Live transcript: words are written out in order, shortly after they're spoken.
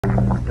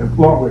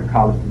along with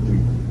college degree.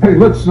 Hey,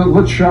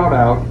 let's shout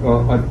out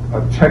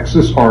a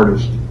Texas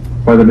artist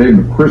by the name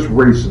of Chris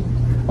Rayson.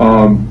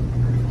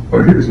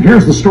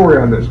 Here's the story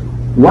on this.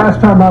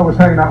 Last time I was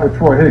hanging out with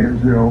Troy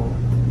Higgins,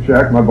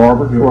 Shaq, my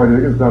barber, Troy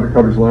Higgins, down at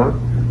Cutter's Lounge.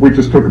 We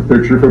just took a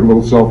picture, took a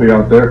little selfie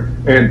out there,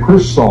 and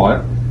Chris saw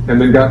it, and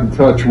then got in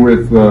touch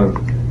with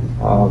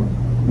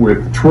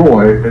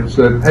Troy and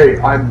said, "Hey,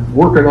 I'm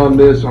working on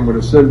this. I'm going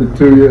to send it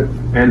to you."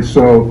 And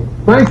so,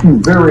 thank you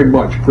very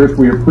much, Chris.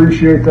 We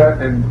appreciate that,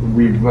 and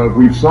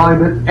we've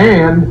signed it.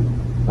 And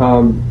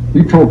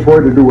he told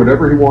Troy to do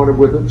whatever he wanted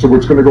with it, so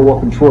it's going to go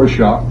up in Troy's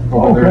shop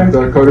over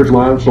there at Cutter's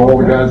Lounge, so all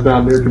the guys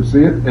down there can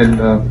see it. And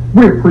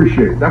we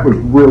appreciate it. That was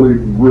really,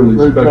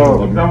 really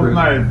special. That was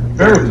nice.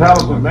 Very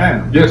talented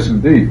man. Yes,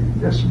 indeed.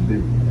 Yes,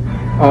 indeed.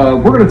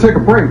 We're going to take a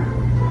break,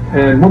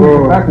 and when we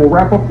come back, we'll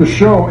wrap up the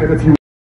show. And if you